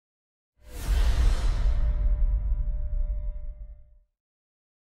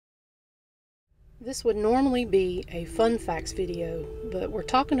This would normally be a fun facts video, but we're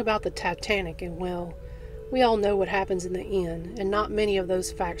talking about the Titanic, and well, we all know what happens in the end, and not many of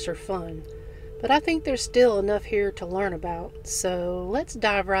those facts are fun. But I think there's still enough here to learn about, so let's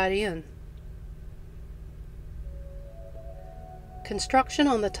dive right in. Construction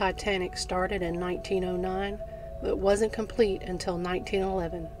on the Titanic started in 1909, but wasn't complete until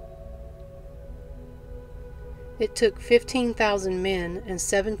 1911. It took 15,000 men and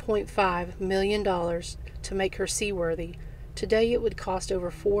 $7.5 million to make her seaworthy. Today it would cost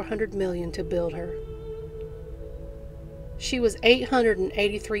over $400 million to build her. She was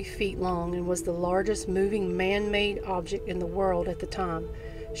 883 feet long and was the largest moving man-made object in the world at the time.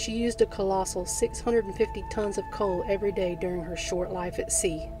 She used a colossal 650 tons of coal every day during her short life at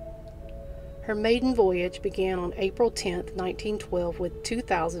sea. Her maiden voyage began on April 10, 1912, with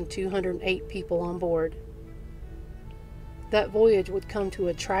 2,208 people on board. That voyage would come to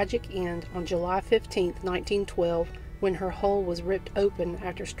a tragic end on July 15, 1912, when her hull was ripped open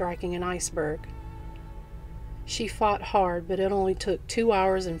after striking an iceberg. She fought hard, but it only took 2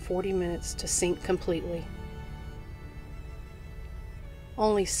 hours and 40 minutes to sink completely.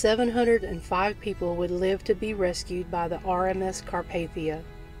 Only 705 people would live to be rescued by the RMS Carpathia.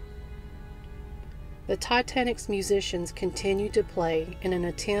 The Titanic's musicians continued to play in an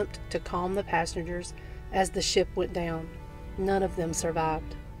attempt to calm the passengers as the ship went down. None of them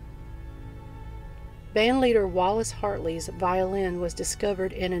survived. Bandleader Wallace Hartley's violin was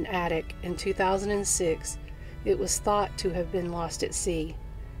discovered in an attic in 2006. It was thought to have been lost at sea.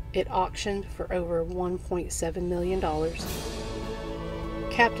 It auctioned for over $1.7 million.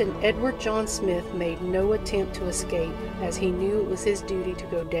 Captain Edward John Smith made no attempt to escape, as he knew it was his duty to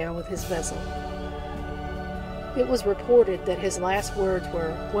go down with his vessel. It was reported that his last words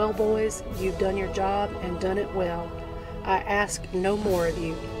were, "Well, boys, you've done your job and done it well. I ask no more of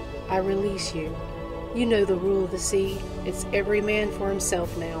you. I release you. You know the rule of the sea. It's every man for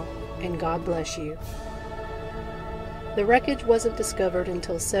himself now, and God bless you." The wreckage wasn't discovered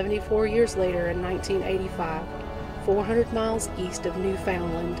until 74 years later in 1985, 400 miles east of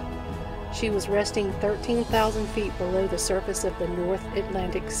Newfoundland. She was resting 13,000 feet below the surface of the North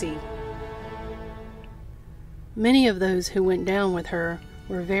Atlantic Sea. Many of those who went down with her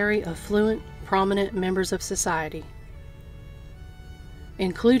were very affluent, prominent members of society,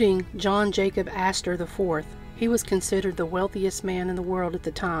 including John Jacob Astor IV. He was considered the wealthiest man in the world at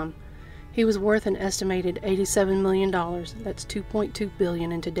the time. He was worth an estimated $87 million. That's $2.2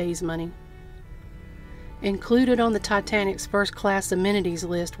 billion in today's money. Included on the Titanic's first-class amenities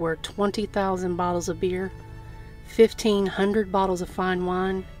list were 20,000 bottles of beer, 1,500 bottles of fine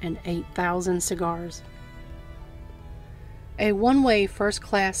wine, and 8,000 cigars. A one-way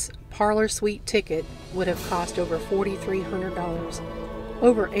first-class parlor suite ticket would have cost over $4,300,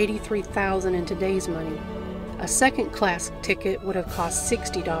 over $83,000 in today's money. A second-class ticket would have cost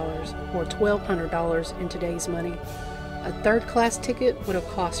 $60, or $1,200 in today's money. A third-class ticket would have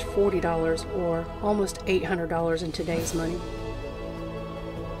cost $40, or almost $800 in today's money.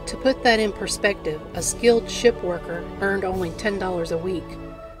 To put that in perspective, a skilled ship worker earned only $10 a week,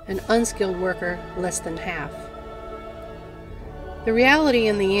 an unskilled worker less than half. The reality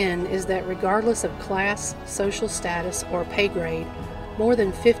in the end is that regardless of class, social status, or pay grade, more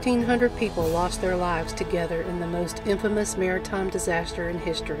than 1,500 people lost their lives together in the most infamous maritime disaster in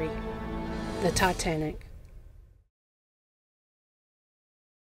history, the Titanic.